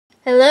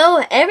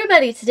Hello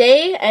everybody,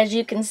 today as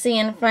you can see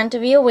in front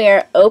of you we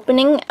are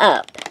opening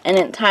up an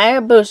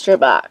entire booster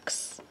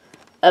box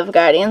of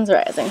Guardians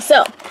Rising.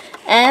 So,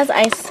 as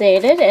I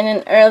stated in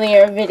an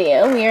earlier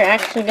video, we are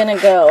actually going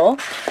to go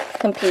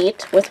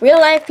compete with real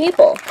life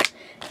people.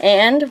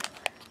 And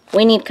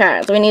we need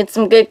cards, we need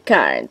some good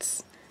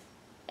cards.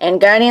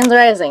 And Guardians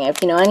Rising,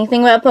 if you know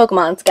anything about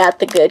Pokemon, it's got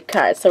the good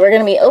cards. So we're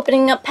going to be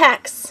opening up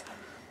packs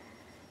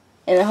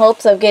in the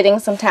hopes of getting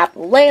some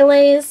Tapu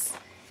Leles,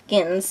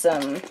 getting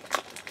some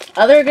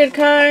other good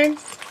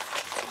cards.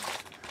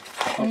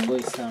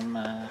 Hopefully some,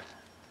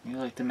 you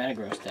like the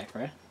Metagross deck,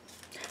 right?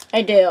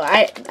 I do.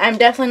 I'm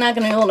definitely not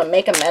going to be able to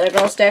make a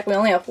Metagross deck. We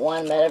only have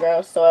one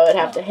Metagross, so I would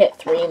have to hit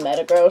 3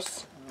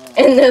 Metagross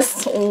in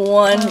this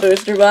one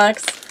booster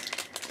box.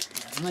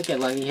 I might get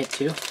lucky, hit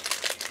 2.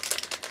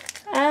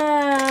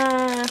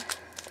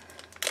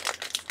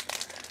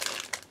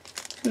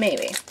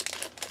 Maybe.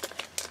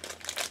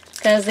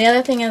 Because the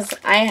other thing is,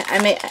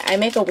 I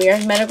make a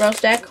weird Metagross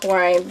deck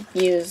where I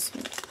use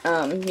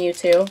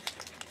Mewtwo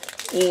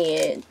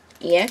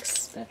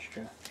EX. That's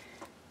true.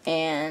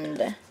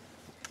 And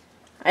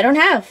I don't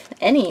have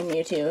any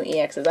Mewtwo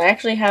EXs. I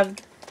actually have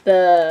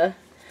the...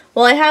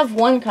 Well, I have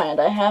one kind.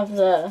 I have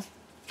the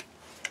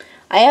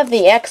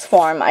X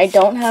form. I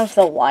don't have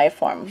the Y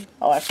form.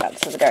 Oh, I forgot.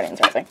 This is the Guardians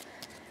Rising.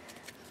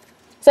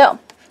 So,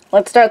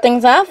 let's start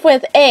things off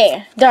with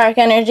a Dark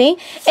Energy,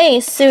 a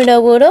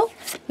Sudowoodo,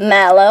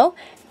 Mallow,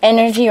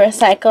 Energy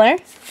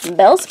Recycler,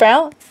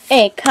 Bellsprout,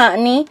 a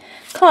Cottony,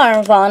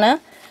 Carvanha,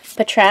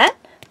 Patrat,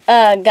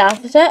 a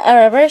Gothita,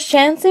 a Reverse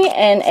Chansey,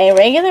 and a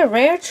regular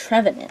rare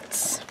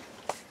Trevenant.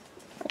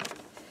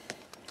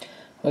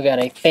 We got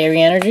a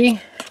Fairy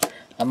Energy,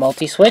 a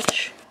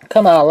Multi-Switch,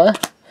 Kamala,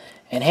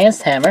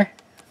 Enhanced Hammer,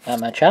 a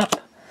Machop,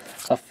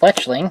 a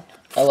Fletchling,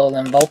 a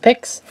Alolan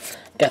Vulpix,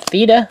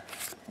 Gothita,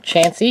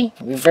 Chansey,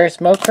 Reverse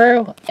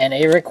Mokro, and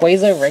a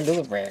Rayquaza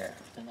regular rare.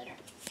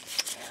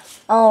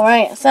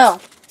 Alright, so,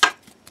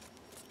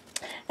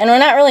 and we're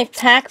not really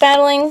pack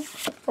battling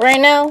right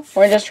now,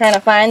 we're just trying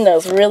to find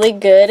those really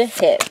good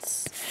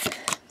hits.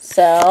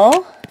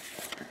 So,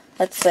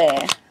 let's see.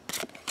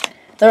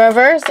 The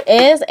reverse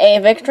is a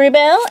Victory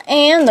Bell,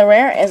 and the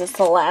rare is a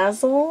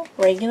Salazzle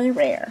regular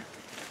rare.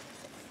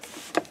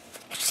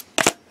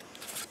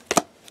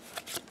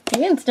 You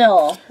can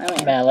still,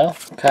 Mallow,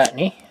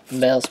 Cottony,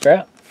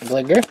 Bellsprout,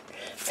 Gligar,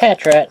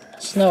 Patrat,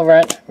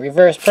 Snorunt,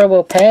 Reverse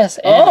Probopass,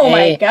 and oh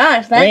my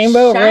gosh, that's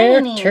Rainbow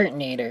shiny. Rare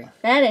Turtonator.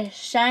 That is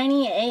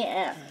shiny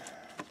AF.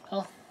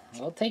 Oh,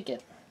 we'll take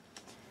it.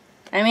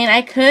 I mean,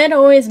 I could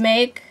always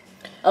make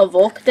a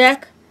Volk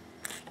deck,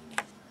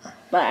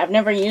 but I've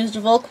never used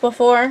a Volk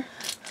before,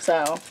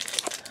 so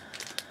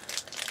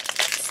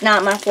it's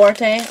not my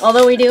forte.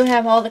 Although we do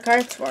have all the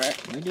cards for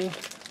it. We do.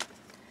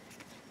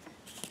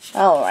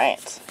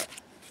 Alright.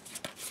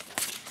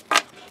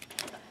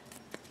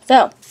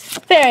 So,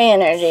 Fairy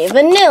Energy,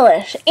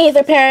 Vanillish,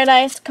 Aether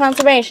Paradise,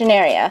 Conservation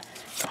Area,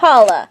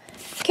 Hala,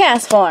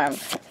 Castform,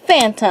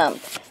 Phantom,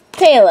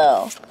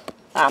 Talo,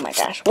 oh my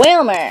gosh,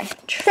 Wailmer,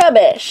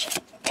 Trubbish,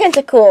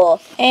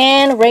 Tentacool,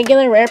 and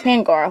regular rare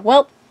Pangoro.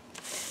 Well,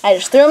 I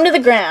just threw him to the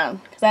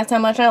ground, because that's how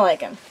much I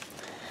like him.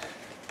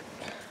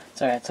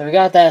 It's alright, so we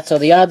got that. So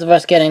the odds of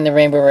us getting the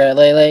Rainbow Rare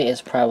Lele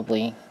is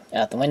probably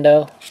out the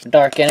window.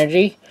 Dark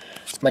Energy,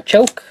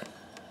 Machoke,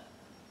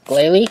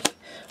 Glalie,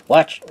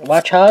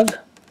 Watchog,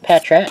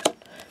 Patrat,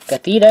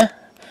 Gothita,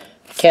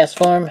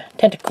 Castform,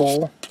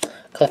 Tentacool,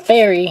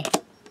 Clefairy,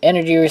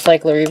 Energy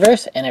Recycler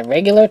Reverse, and a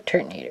regular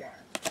Turtonator.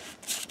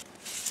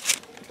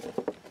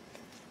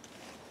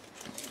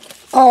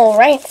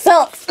 Alright,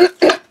 so...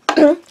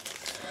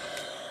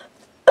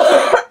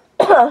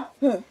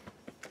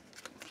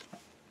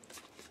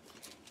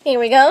 Here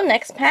we go,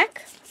 next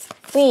pack.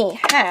 We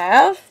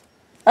have...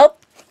 Oh,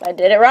 I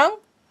did it wrong.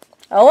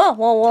 Oh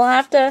well, we'll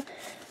have to...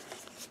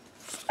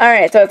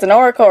 Alright, so it's an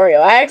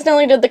Oricorio. I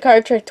accidentally did the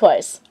card trick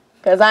twice.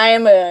 Because I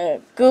am a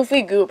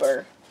goofy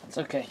goober. It's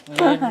okay.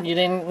 You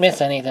didn't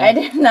miss anything. I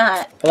did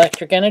not.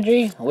 Electric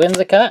Energy,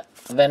 Whimsicott,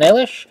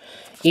 Vanillish,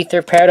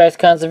 Aether Paradise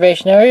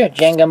Conservation Area,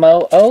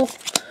 Jangamo-O,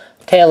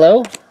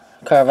 Talo,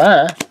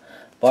 Carvanha,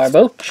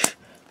 Barboach,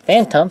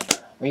 Phantom,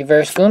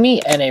 Reverse Goomy,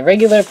 and a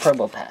regular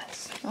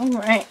Probopass.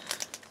 Alright.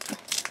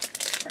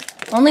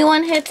 Only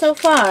one hit so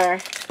far.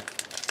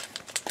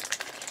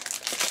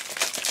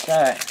 It's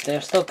alright,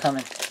 they're still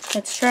coming.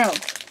 It's true.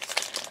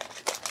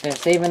 They're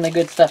saving the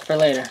good stuff for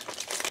later.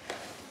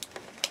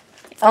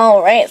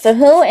 Alright, so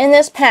who in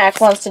this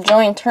pack wants to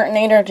join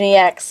Turtonator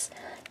GX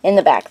in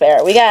the back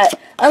there? We got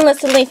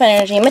Unlisted Leaf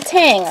Energy,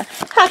 Matang,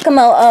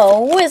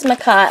 Hakamo-O,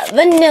 Whimsicott,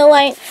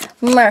 Vanillite,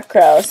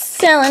 Murkrow,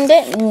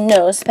 Salandit,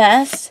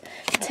 Nosepass,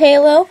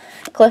 Talo,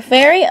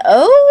 Clefairy.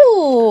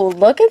 Oh,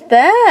 look at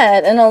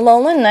that! An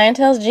Alolan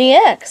Ninetales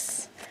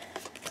GX.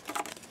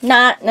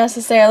 Not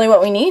necessarily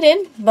what we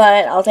needed,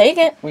 but I'll take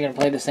it. We're gonna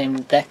play the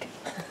same deck.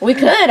 We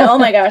could. Oh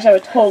my gosh, I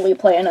would totally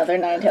play another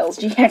Ninetales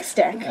GX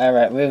deck.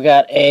 Alright, we've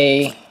got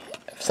a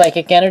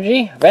Psychic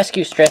Energy,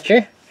 Rescue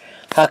Stretcher,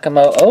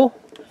 Hakamo-O,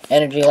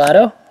 Energy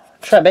Lotto,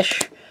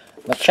 Trubbish,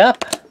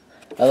 Machop,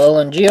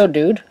 Alolan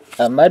Geodude,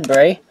 a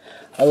Mudbray,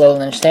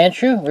 Alolan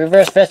Sandshrew,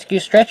 Reverse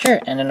Rescue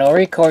Stretcher, and an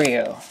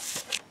Oricorio.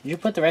 Did you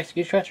put the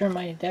Rescue Stretcher in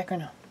my deck or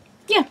no?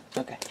 Yeah.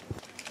 Okay.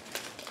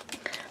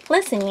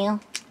 Listen, Neil.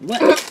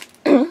 What?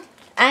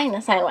 I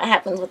decide what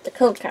happens with the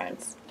code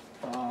cards.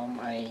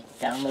 I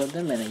download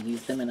them and I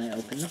use them and I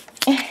open them.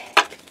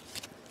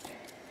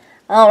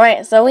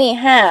 Alright, so we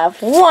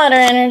have Water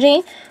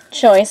Energy,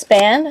 Choice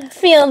Band,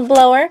 Field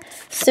Blower,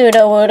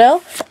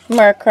 Sudowoodo,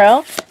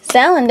 Murkrow,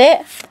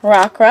 Salandit,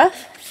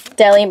 Rockruff,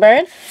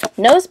 Delibird,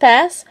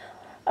 Nosepass,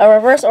 a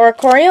Reverse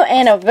Oricorio,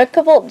 and a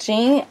Vikavolt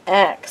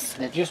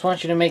GX. I just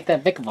want you to make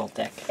that Vikavolt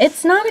deck.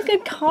 It's not a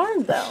good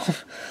card, though.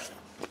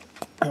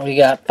 We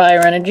got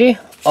Fire Energy,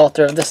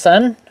 Altar of the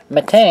Sun,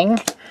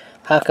 Matang,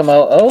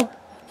 Hakamo-O,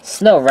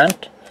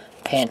 Snorunt,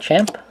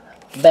 Pancham,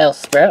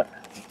 Bellsprout,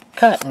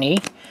 Cottony,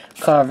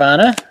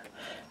 Carvana,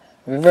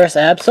 Reverse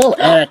Absol,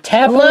 and a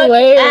Tapu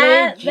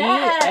Lele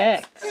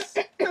GX.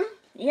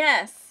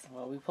 Yes.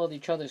 Well, we pulled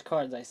each other's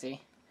cards, I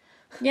see.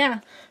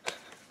 Yeah.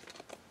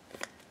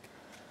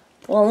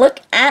 Well, look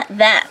at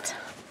that.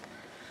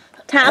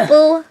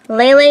 Tapu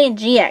Lele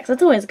GX.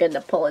 It's always good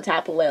to pull a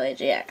Tapu Lele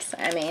GX.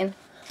 I mean,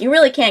 you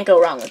really can't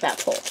go wrong with that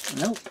pull.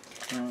 Nope.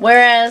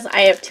 Whereas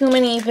I have too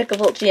many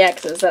Vikavolt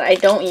GXs that I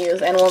don't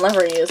use and will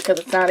never use because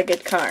it's not a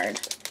good card.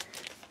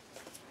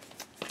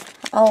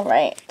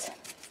 Alright.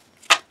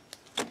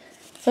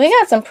 So we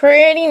got some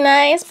pretty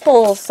nice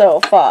pulls so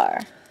far.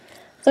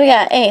 So we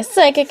got a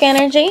Psychic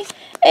Energy,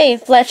 a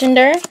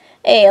Fletchinder,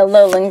 a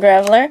Alolan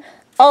Graveler,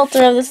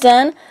 Altar of the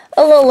Sun,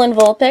 Alolan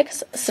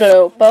Vulpix,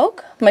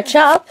 Slowpoke,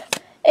 Machop,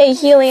 a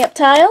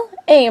Helioptile,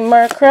 a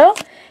Murkrow,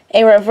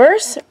 a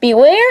Reverse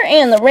Beware,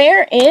 and the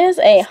rare is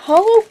a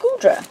Hollow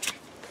Goodra.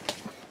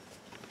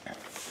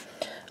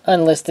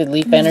 Unlisted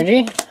Leaf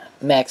Energy,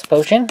 Max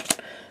Potion,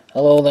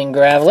 Alolan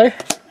Graveler,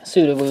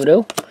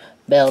 Sudowoodo,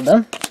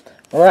 Beldum,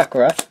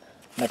 Rockruff,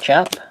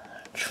 Machop,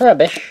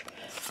 Trubbish,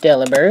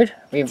 Delibird,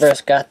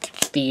 Reverse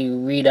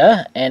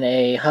Gothorita, and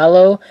a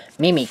Hollow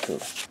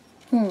Mimikyu.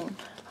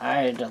 I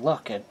had to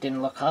look. It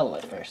didn't look hollow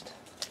at first.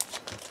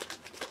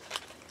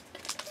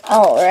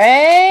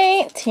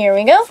 Alright, here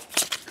we go.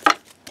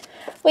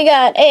 We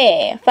got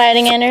a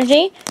Fighting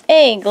Energy,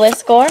 a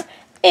Gliscor,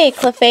 a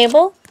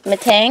Clefable,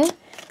 Matang,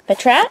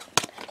 Patrat,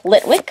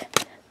 Litwick,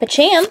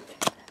 Pacham,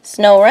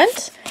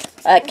 Snorunt,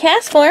 a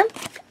Castform,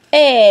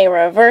 a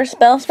Reverse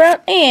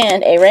Bellsprout,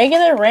 and a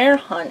regular rare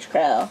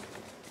Honchkrow.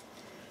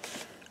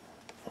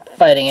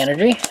 Fighting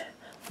Energy,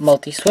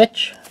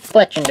 Multi-Switch,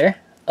 Fletchinder,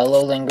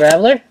 Alolan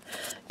Graveler,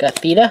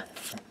 Gothita,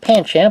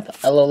 Pancham,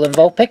 Alolan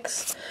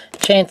Vulpix,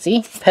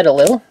 Chansey,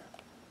 Petalil,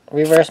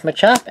 Reverse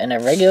Machop, and a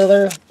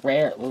regular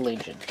rare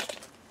Legion.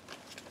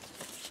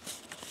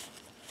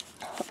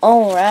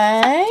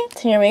 Alright,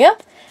 here we go.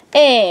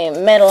 A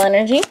Metal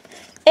Energy,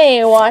 a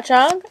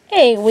Watchog,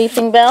 a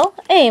Weeping Bell,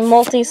 a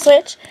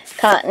Multi-Switch,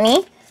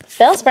 Cottony,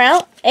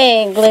 Bellsprout,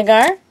 a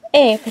Gligar,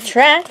 a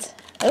Patrat,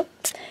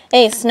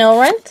 a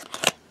Snorunt,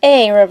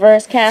 a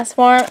Reverse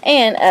Castform,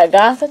 and a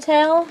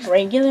Gothitelle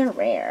regular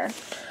rare.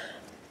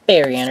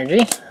 Fairy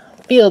Energy,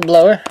 Field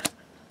Blower,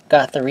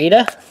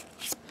 Gothorita,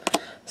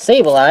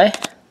 Sableye,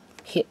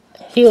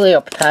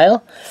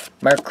 Helioptile,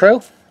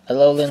 Murkrow,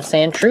 Alolan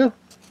Sandshrew,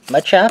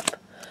 Machop,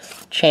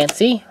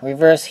 Chansey,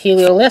 Reverse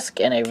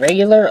Heliolisk, and a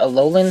regular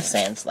Alolan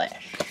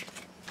Sandslash.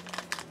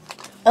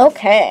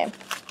 Okay.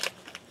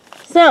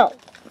 So,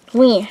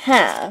 we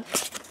have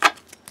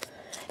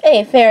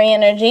a Fairy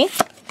Energy,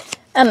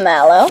 a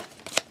Mallow,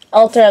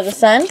 Altar of the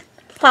Sun,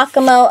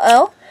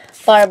 Hakamo-O,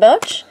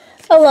 Barboach,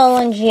 a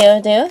Alolan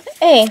Geodude,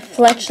 a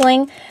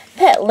Fletchling,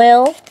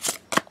 Petlil,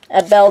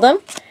 a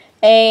Beldum,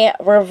 a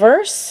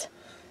Reverse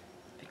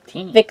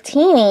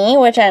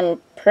Victini, which I'm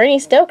pretty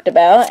stoked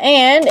about,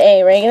 and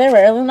a regular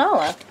rare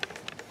Lunala.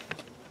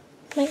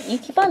 Wait, you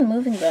keep on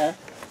moving the...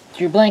 It's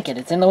your blanket,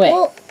 it's in the way.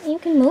 Well, you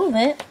can move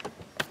it.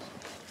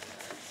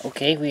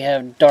 Okay, we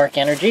have Dark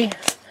Energy,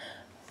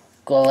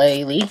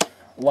 Glalie,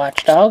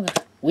 Watchdog,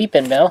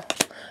 Weepin' Bell,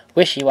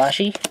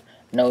 Wishy-Washy,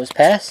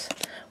 Nosepass,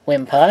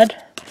 Wimpod,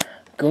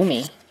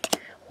 Goomy,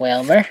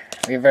 Wailmer,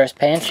 Reverse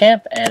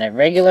Pancham, and a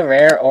regular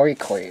rare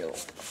Oricorio.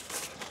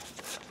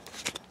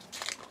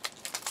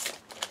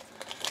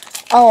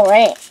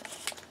 Alright,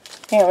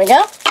 here we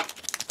go.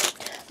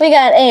 We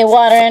got a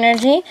Water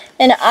Energy,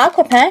 an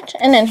Aqua Patch,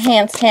 an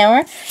Enhanced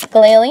Hammer,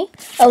 Glalie,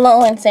 a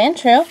Alolan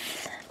Sandshrew,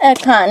 a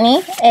Cottony,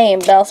 a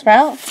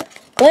Bellsprout,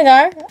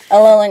 Gligar, a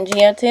Alolan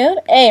Geodude,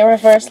 a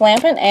Reverse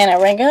Lampent, and a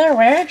regular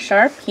rare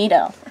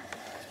Sharpedo.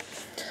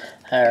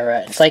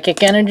 Alright,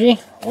 Psychic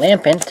Energy,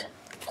 Lampent,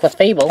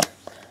 Clefable,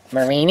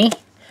 Marini,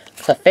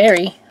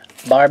 Clefairy,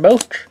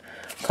 Barboach,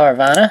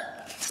 Carvana,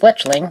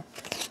 Fletchling,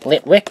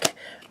 Litwick,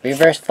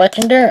 Reverse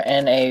Fletchinder,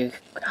 and a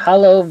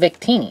Hollow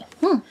Victini.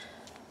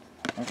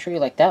 I'm sure you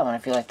like that one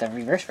if you like the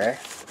reverse rare.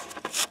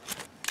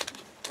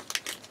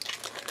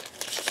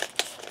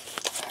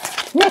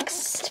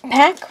 Next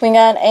pack, we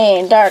got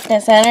a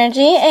Darkness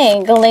Energy,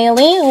 a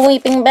Glalie,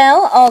 Weeping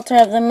Bell, Altar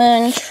of the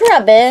Moon,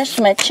 Trubbish,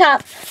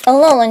 Machop, a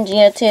Alolan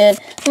Geodude,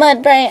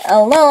 Mudbray, a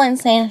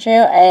Alolan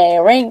Sandshrew, a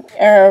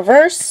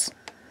Reverse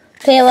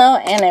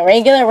Talo, and a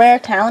regular rare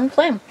Talon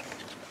Flame.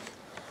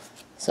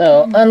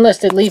 So,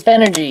 Unlisted Leaf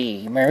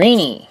Energy,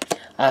 Marini,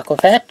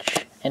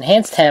 Aquafetch,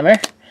 Enhanced Hammer,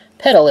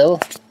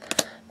 Petalil,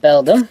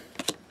 Beldum,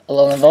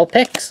 Alolan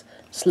Vulpix,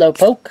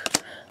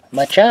 Slowpoke,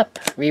 Machop,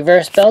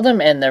 Reverse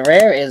Beldum, and the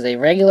rare is a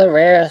regular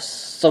rare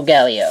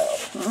Solgaleo.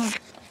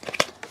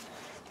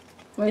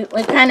 We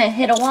kind of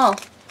hit a wall.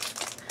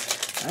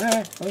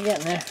 Alright, we're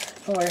getting there.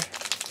 Don't worry.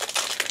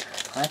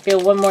 I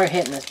feel one more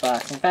hit in this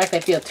box. In fact, I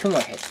feel 2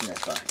 more hits in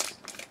this box.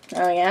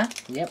 Oh, yeah?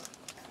 Yep.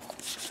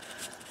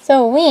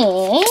 So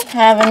we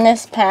have in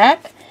this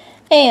pack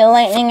a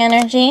Lightning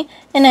Energy,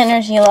 an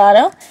Energy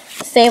Lotto,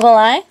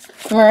 Sableye,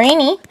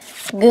 Marini,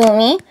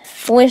 Goomy,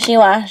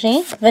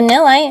 Wishy-Washy,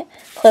 Vanillite,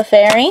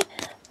 Clefairy,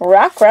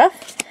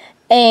 Rockruff,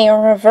 a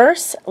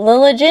Reverse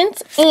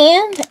Lilligant,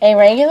 and a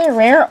regular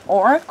rare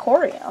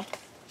Oricorio.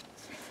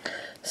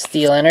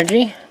 Steel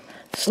Energy,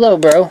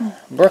 Slowbro,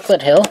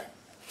 Brooklet Hill,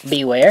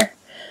 Beware,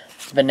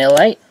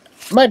 Vanillite,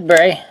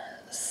 Mudbray,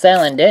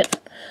 Salandit,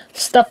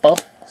 Stuffle,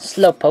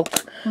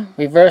 Slowpoke,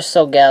 Reverse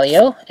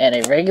Solgaleo, and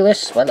a regular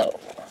Swellow.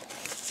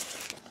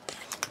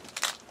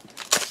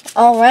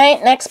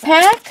 Alright, next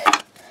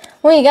pack.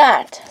 We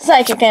got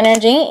Psychic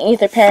Energy,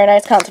 Ether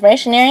Paradise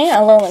Conservation Area,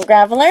 Alolan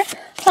Graveler,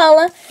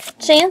 Hala,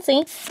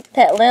 Chansey,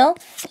 Petlil,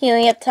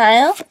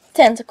 Helioptile,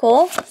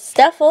 Tentacool,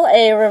 Stuffle,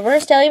 a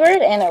Reverse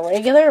Delibird, and a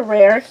regular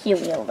rare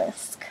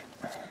Heliolisk.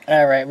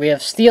 Alright, we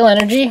have Steel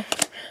Energy,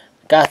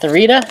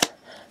 Gothorita,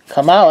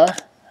 Kamala,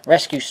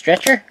 Rescue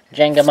Stretcher,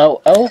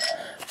 Jangamo-O,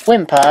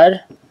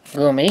 Wimpod,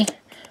 Goomy,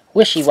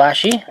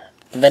 Wishy-Washy,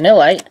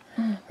 Vanillite,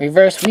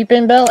 Reverse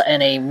Weeping Bell,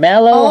 and a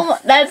Mallow. Oh,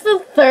 that's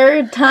the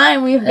 3rd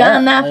time we've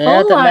gotten that we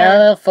got full the art.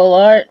 Mallow Full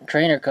Art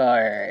Trainer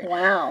card.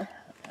 Wow.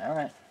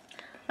 Alright.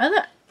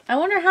 I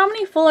wonder how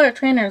many full art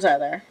trainers are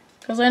there?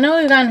 Because I know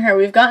we've gotten her.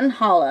 We've gotten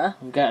Hala.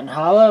 We've gotten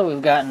Hala,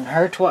 we've gotten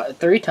her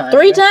 3 times. 3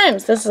 right?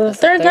 times. This is the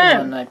third time.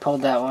 One. I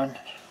pulled that one.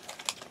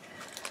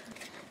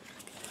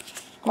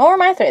 What were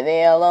my 3? The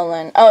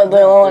Alolan. Oh, the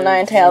Alolan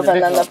Ninetales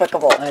and then the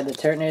Pokeball. I had the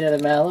Turtonator,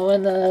 the Mallow,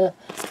 and the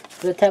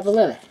Tapu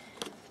Lily.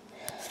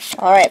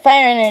 Alright,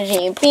 Fire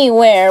Energy,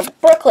 Beware,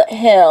 Brooklet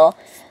Hill,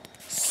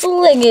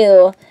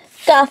 Sliggoo,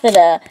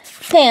 Gothita,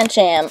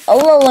 Pancham,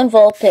 Alolan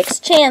Vulpix,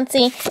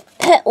 Chansey,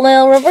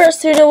 Petlil,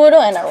 Reverse Sudowoodo,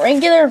 and a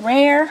regular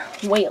rare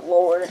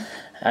Wailord.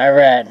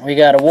 Alright, we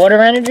got a Water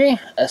Energy,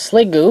 a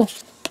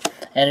Sliggoo,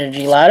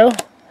 Energy Lotto,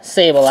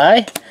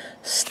 Sableye,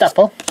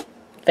 Stuffle,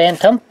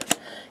 Phantump,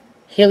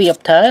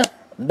 Helioptile,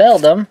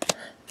 Beldum,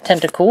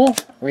 Tentacool,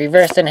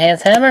 Reverse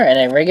Enhanced Hammer, and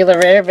a regular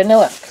rare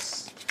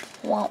Vanillux.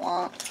 Wah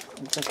wah.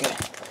 It's okay.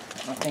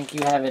 I think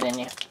you have it in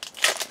you.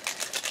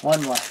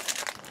 One more.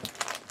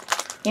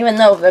 Even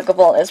though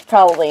Vikavolt is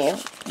probably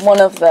one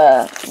of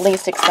the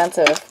least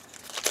expensive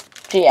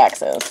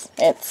GXs,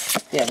 it's...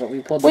 Yeah, but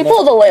we pulled We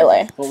pulled a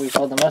Lele. But we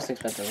pulled the most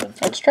expensive one.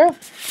 It's true.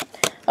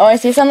 Oh, I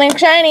see something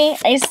shiny.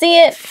 I see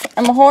it.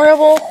 I'm a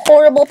horrible,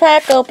 horrible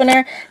pack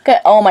opener.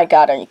 Oh my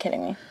god, are you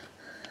kidding me?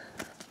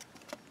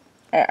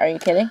 Are you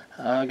kidding?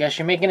 I guess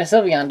you're making a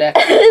Sylveon deck.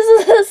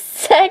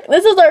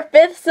 This is our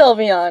 5th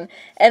Sylveon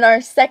and our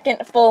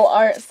 2nd full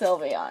art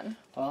Sylveon.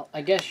 Well,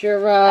 I guess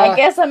you're, I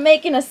guess I'm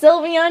making a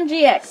Sylveon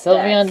GX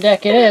Sylveon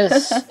deck it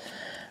is.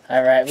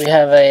 Alright, we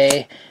have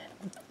a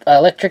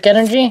Electric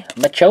Energy,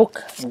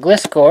 Machoke,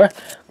 Gliscor,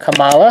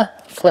 Kamala,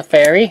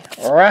 Clefairy,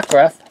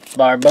 Rockruff,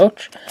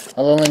 Barboach,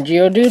 Alolan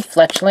Geodude,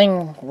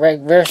 Fletchling,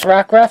 Reverse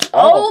Rockruff.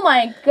 Oh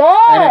my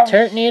god! And a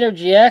Turtonator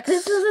GX.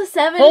 This is a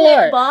 7-hit Full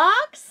art.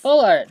 box?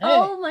 Full art. Hey.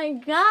 Oh my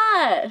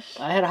gosh!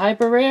 I had a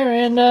Hyper Rare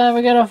and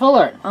we got a Full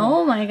Art.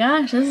 Oh my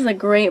gosh, this is a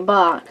great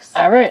box.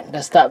 Alright,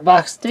 that's that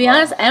box. To be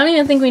honest, I don't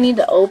even think we need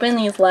to open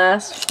these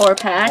last 4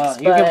 packs.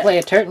 Well, you can play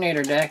a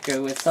Turtonator deck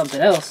with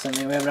something else. I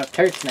mean, we have enough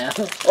Turts now.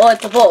 Well,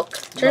 it's a bulk.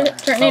 Well,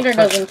 Turtonator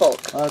goes in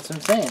bulk. Well, that's what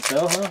I'm saying,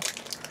 so, huh?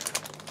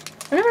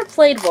 I've never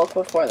played bulk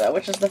before, though,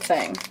 which is the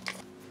thing.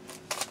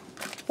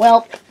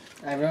 Well,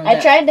 I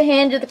that. tried to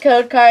hand you the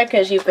code card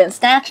because you've been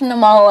snatching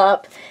them all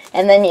up,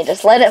 and then you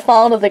just let it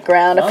fall to the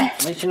ground. Well,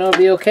 at least you know it'll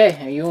be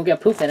okay. You won't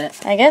get poop in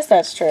it. I guess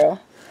that's true.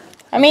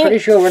 I mean, Pretty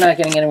sure we're not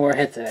getting any more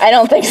hits in it. I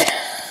don't think so.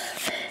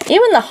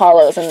 Even the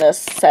hollows in this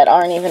set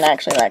aren't even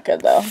actually that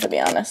good, though, to be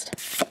honest.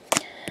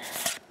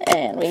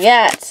 And we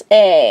got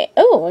a...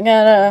 Oh, we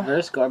got a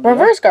Reverse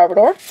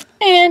Garbodor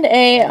and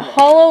a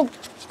Hollow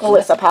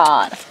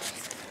Golisopod.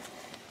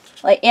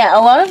 Like, yeah, a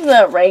lot of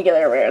the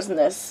regular rares in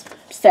this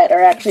set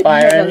are actually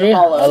Fire better than Energy, the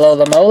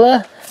hollows.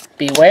 Alola,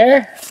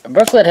 Beware,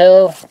 Brooklet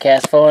Hill,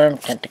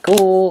 Castform,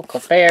 Tentacool,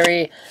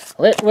 Clefairy,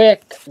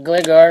 Litwick,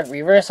 Gligar,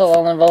 Reversal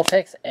Alolan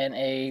Vulpix, and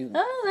a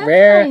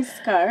rare nice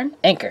card.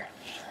 Anchor.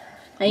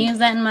 I use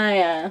that in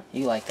my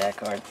You like that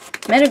card.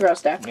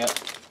 Metagross deck. Yep.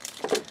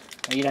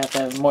 You'd have to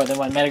have more than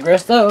one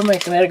Metagross, though.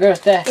 Make the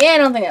Metagross deck. Yeah, I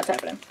don't think that's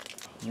happening.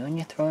 You and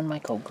you're throwing my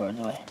code cards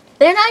away.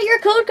 They're not your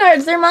code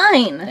cards, they're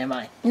mine. They're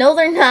mine. No,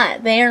 they're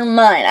not. They are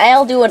mine.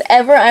 I'll do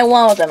whatever I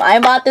want with them. I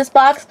bought this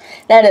box.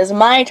 That is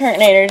my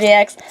Turtonator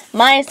GX,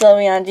 my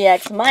Sylveon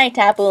GX, my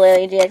Tapu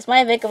Lele GX,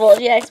 my Vikavolt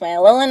GX, my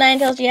Alolan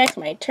Ninetales GX,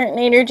 my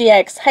Turtonator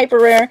GX Hyper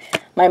Rare,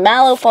 my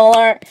Mallow Full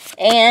Art,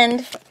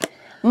 and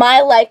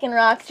My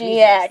Lycanroc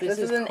GX. Jesus,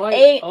 This is an quite...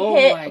 8-hit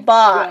oh my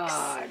box.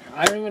 God.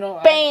 I don't even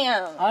know.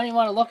 Bam! I don't even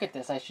want to look at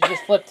this. I should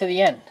just flip to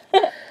the end.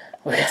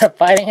 We got a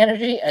Fighting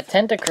Energy, a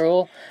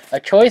Tentacruel, a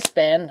Choice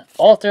Band,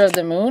 Altar of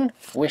the Moon,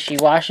 Wishy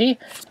Washy,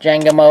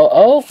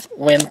 Jangamo-O,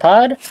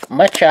 Wimpod,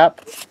 Machop,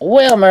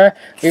 Whalmer,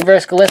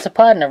 Reverse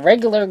Golisopod, and a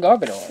regular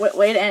Garbodor.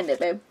 Way to end it,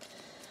 babe.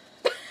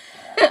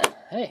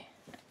 Hey.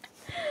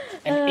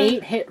 An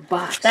 8-hit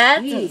box.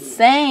 That's Jeez.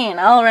 insane.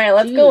 Alright,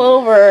 let's go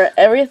over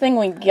everything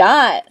we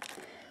got.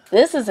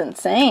 This is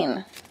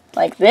insane.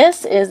 Like,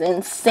 this is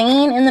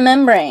insane in the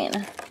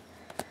membrane.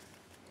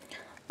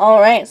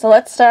 Alright, so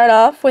let's start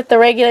off with the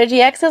regular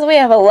GXs. We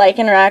have a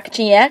Lycanroc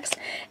GX,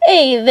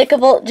 a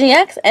Vikavolt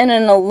GX, and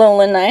an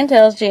Alolan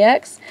Ninetales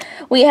GX.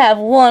 We have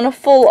one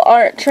Full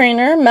Art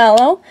Trainer,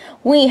 Mallow.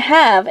 We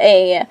have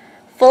a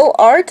Full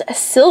Art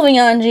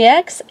Sylveon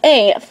GX,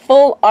 a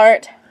Full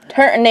Art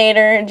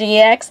Turtonator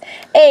GX,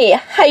 a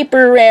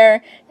Hyper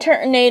Rare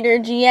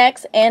Turtonator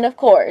GX, and of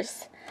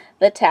course,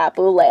 the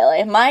Tapu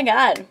Lele. My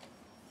God,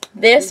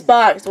 this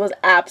box was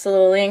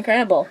absolutely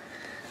incredible.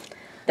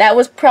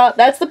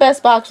 That's the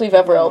best box we've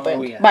ever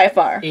opened, by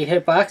far.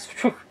 8-hit box?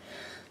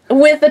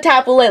 With the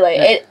Tapu Lele.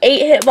 An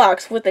 8-hit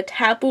box with the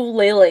Tapu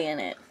Lele in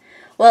it.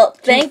 Well,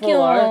 thank you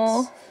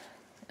all.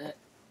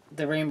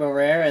 The Rainbow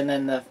Rare and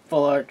then the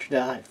Full Art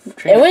Trainer.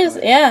 It was,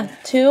 yeah,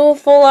 2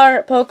 Full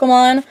Art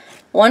Pokemon,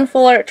 1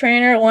 Full Art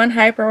Trainer, 1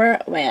 Hyper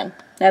Rare. Man,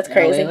 that's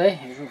crazy.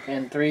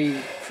 And 3...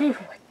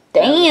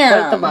 Damn!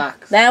 Quite the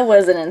box. That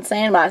was an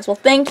insane box. Well,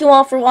 thank you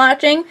all for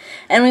watching,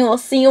 and we will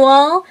see you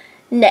all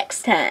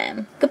next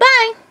time.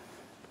 Goodbye!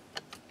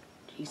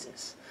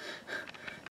 Jesus.